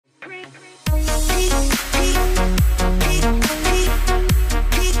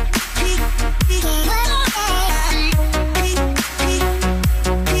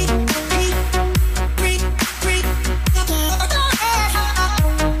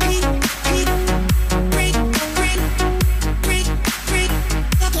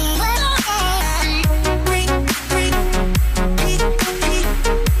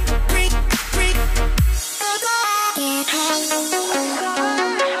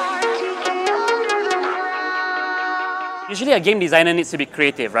Usually a game designer needs to be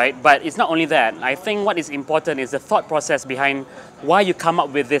creative, right? But it's not only that. I think what is important is the thought process behind why you come up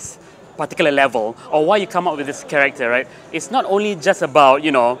with this particular level or why you come up with this character, right? It's not only just about,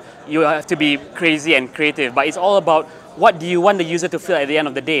 you have to be crazy and creative, but it's all about what do you want the user to feel at the end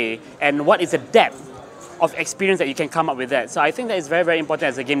of the day and what is the depth of experience that you can come up with that. So I think that is very, very important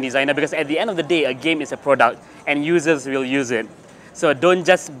as a game designer because at the end of the day, a game is a product and users will use it. So don't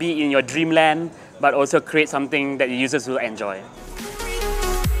just be in your dreamland, but also create something that the users will enjoy.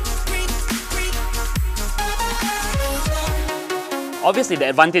 Obviously, the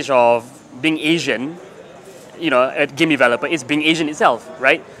advantage of being Asian, a game developer, is being Asian itself,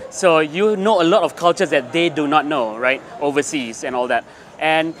 right? So you know a lot of cultures that they do not know, right? Overseas and all that.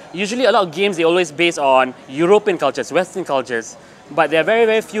 And usually a lot of games, they always based on European cultures, Western cultures, but there are very,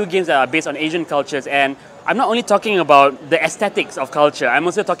 very few games that are based on Asian cultures. And I'm not only talking about the aesthetics of culture, I'm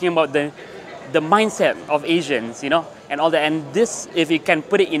also talking about the mindset of Asians, and all that. And this, if you can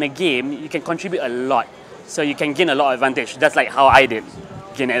put it in a game, you can contribute a lot. So you can gain a lot of advantage. That's like how I did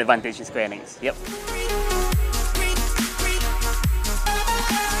gain an advantage in Square Enix. Yep.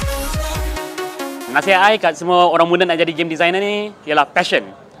 Nasihat I kat semua orang muda nak jadi game designer ni ialah passion.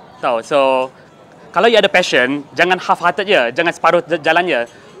 Tahu. So kalau you ada passion, jangan half-hearted je, jangan separuh jalan je.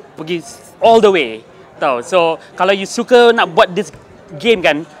 Pergi all the way. Tahu. So kalau you suka nak buat this game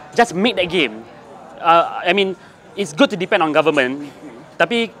kan, just make that game. I mean, it's good to depend on government.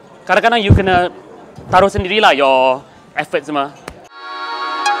 Tapi kadang-kadang you kena taruh sendirilah your effort semua.